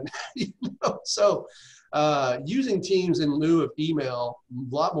shouldn't have. And, so using Teams in lieu of email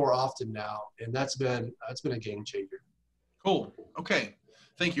a lot more often now. And that's been a game changer. Cool. Okay.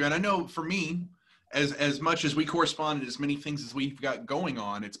 Thank you. And I know for me, as much as we correspond and as many things as we've got going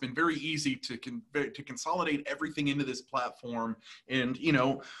on, it's been very easy to consolidate everything into this platform. And,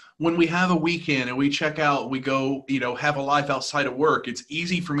 when we have a weekend and we check out, we go, have a life outside of work, it's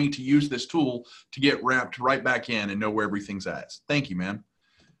easy for me to use this tool to get wrapped right back in and know where everything's at. Thank you, man.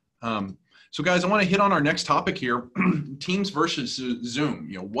 So guys, I want to hit on our next topic here, Teams versus Zoom.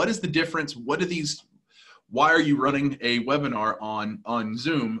 What is the difference? Why are you running a webinar on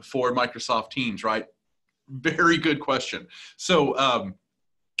Zoom for Microsoft Teams, right? Very good question. So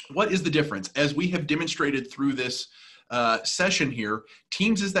what is the difference? As we have demonstrated through this session here,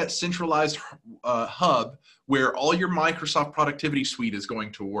 Teams is that centralized hub where all your Microsoft productivity suite is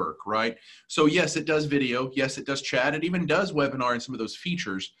going to work, right? So yes, it does video. Yes, it does chat. It even does webinar and some of those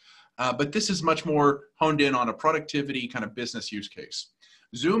features. But this is much more honed in on a productivity kind of business use case.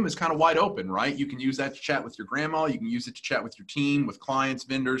 Zoom is kind of wide open, right? You can use that to chat with your grandma. You can use it to chat with your team, with clients,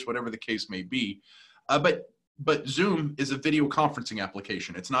 vendors, whatever the case may be. But Zoom is a video conferencing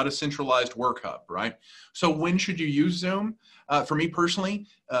application. It's not a centralized work hub, right? So when should you use Zoom? For me personally,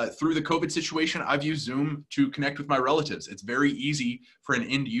 through the COVID situation, I've used Zoom to connect with my relatives. It's very easy for an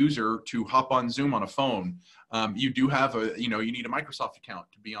end user to hop on Zoom on a phone. You do have you need a Microsoft account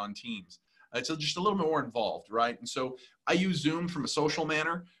to be on Teams. It's just a little bit more involved, right? And so I use Zoom from a social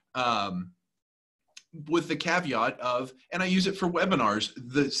manner with the caveat of, and I use it for webinars,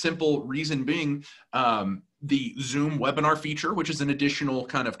 the simple reason being the Zoom webinar feature, which is an additional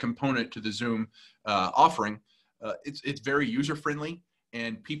kind of component to the Zoom offering. It's very user-friendly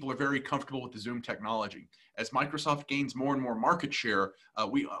and people are very comfortable with the Zoom technology. As Microsoft gains more and more market share,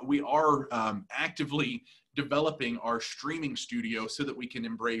 we are actively developing our streaming studio so that we can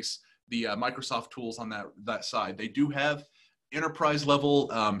embrace the Microsoft tools on that side. They do have enterprise level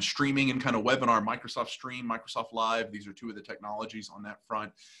streaming and kind of webinar, Microsoft Stream, Microsoft Live. These are two of the technologies on that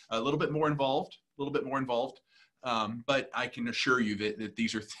front. A little bit more involved. But I can assure you that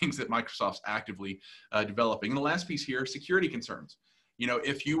these are things that Microsoft's actively developing. And the last piece here, security concerns.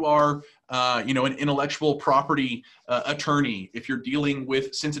 If you are, an intellectual property attorney, if you're dealing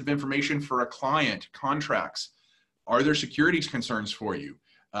with sensitive information for a client, contracts, are there security concerns for you?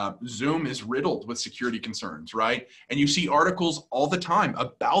 Zoom is riddled with security concerns, right? And you see articles all the time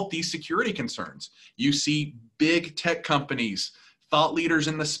about these security concerns. You see big tech companies, thought leaders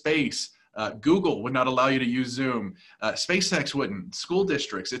in the space. Google would not allow you to use Zoom. SpaceX wouldn't. School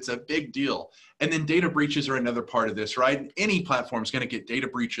districts, it's a big deal. And then data breaches are another part of this, right? Any platform is going to get data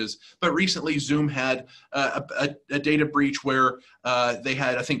breaches. But recently, Zoom had a data breach where they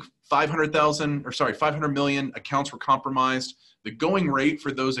had, I think, 500 million accounts were compromised. The going rate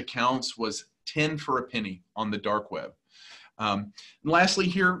for those accounts was 10 for a penny on the dark web. And lastly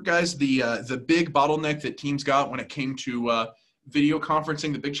here, guys, the big bottleneck that Teams got when it came to video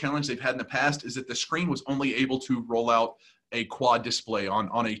conferencing, the big challenge they've had in the past is that the screen was only able to roll out a quad display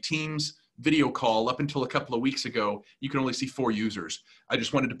on a Teams video call. Up until a couple of weeks ago, you can only see 4 users. I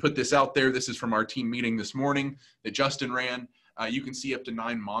just wanted to put this out there. This is from our team meeting this morning that Justin ran. You can see up to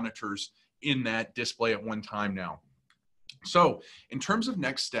 9 monitors in that display at one time now. So in terms of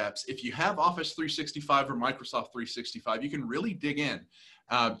next steps, if you have Office 365 or Microsoft 365, you can really dig in.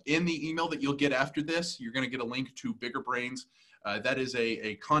 In the email that you'll get after this, you're going to get a link to Bigger Brains. That is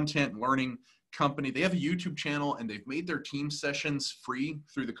a content learning company. They have a YouTube channel and they've made their team sessions free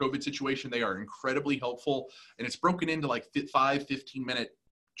through the COVID situation. They are incredibly helpful and it's broken into like 15-minute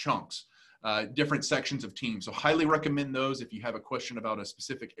chunks. Different sections of Teams. So highly recommend those if you have a question about a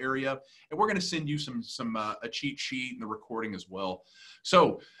specific area. And we're going to send you a cheat sheet and the recording as well.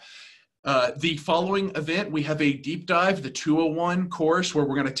 So the following event, we have a deep dive, the 201 course, where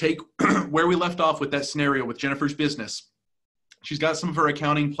we're going to take where we left off with that scenario with Jennifer's business. She's got some of her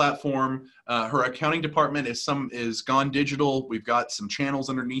accounting platform. Her accounting department is gone digital. We've got some channels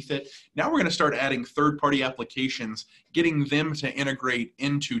underneath it. Now we're going to start adding third-party applications, getting them to integrate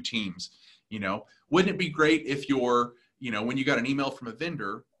into Teams. Wouldn't it be great if when you got an email from a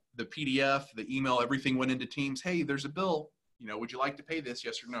vendor, the PDF, the email, everything went into Teams. Hey, there's a bill. Would you like to pay this?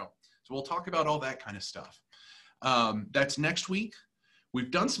 Yes or no? So we'll talk about all that kind of stuff. That's next week.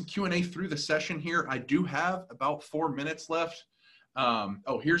 We've done some Q&A through the session here. I do have about 4 minutes left.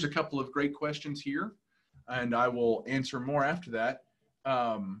 Here's a couple of great questions here, and I will answer more after that.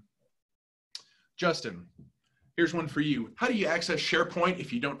 Justin, here's one for you. How do you access SharePoint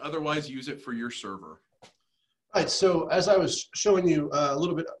if you don't otherwise use it for your server? All right, so as I was showing you a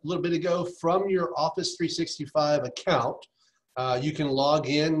little bit ago, from your Office 365 account, you can log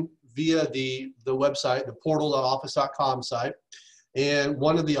in via the website, the portal.office.com site. And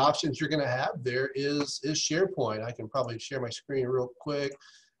one of the options you're going to have there is SharePoint. I can probably share my screen real quick.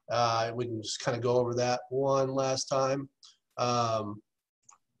 We can just kind of go over that one last time. But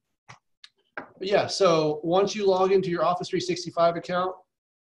yeah, so once you log into your Office 365 account,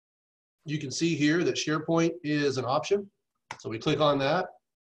 you can see here that SharePoint is an option. So we click on that,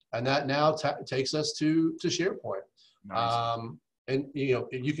 and that now takes us to SharePoint. Nice. And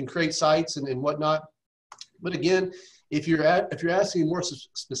you can create sites and whatnot. But again, if you're asking more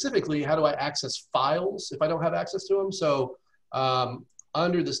specifically, how do I access files if I don't have access to them? So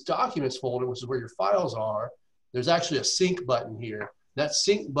under this documents folder, which is where your files are, there's actually a sync button here. That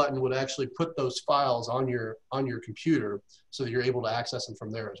sync button would actually put those files on your computer so that you're able to access them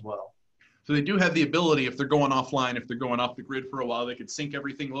from there as well. So they do have the ability, if they're going offline, if they're going off the grid for a while, they could sync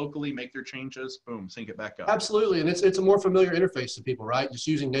everything locally, make their changes, boom, sync it back up. Absolutely, and it's a more familiar interface to people, right? Just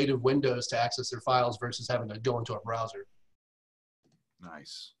using native Windows to access their files versus having to go into a browser.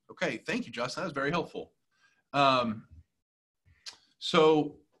 Nice. Okay, thank you, Justin. That was very helpful. There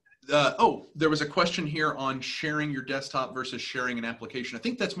was a question here on sharing your desktop versus sharing an application. I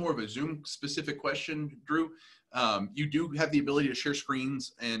think that's more of a Zoom specific question, Drew. You do have the ability to share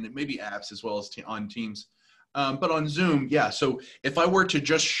screens and maybe apps as well as on Teams. But on Zoom, yeah. So if I were to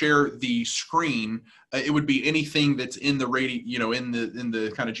just share the screen, it would be anything that's in the in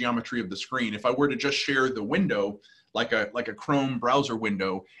the kind of geometry of the screen. If I were to just share the window, like a Chrome browser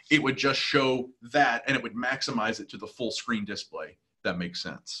window, it would just show that and it would maximize it to the full screen display. That makes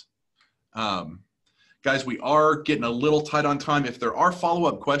sense. Guys, we are getting a little tight on time. If there are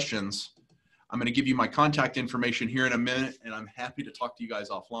follow-up questions, I'm going to give you my contact information here in a minute, and I'm happy to talk to you guys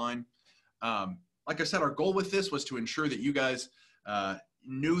offline. Like I said, our goal with this was to ensure that you guys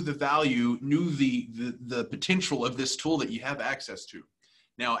knew the value, knew the potential of this tool that you have access to.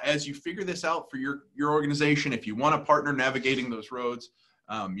 Now, as you figure this out for your organization, if you want to partner navigating those roads,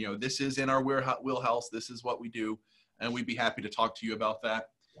 this is in our wheelhouse. This is what we do, and we'd be happy to talk to you about that.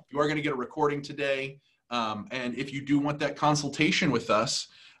 You are going to get a recording today, and if you do want that consultation with us,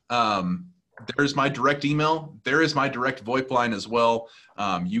 there's my direct email. There is my direct VoIP line as well.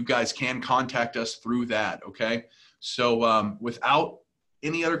 You guys can contact us through that, okay? So without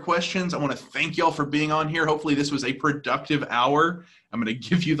any other questions, I want to thank y'all for being on here. Hopefully this was a productive hour. I'm going to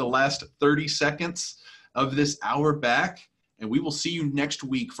give you the last 30 seconds of this hour back, and we will see you next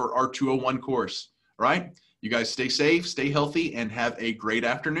week for our 201 course, all right? You guys stay safe, stay healthy, and have a great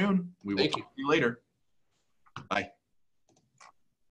afternoon. We will talk to you later. Bye.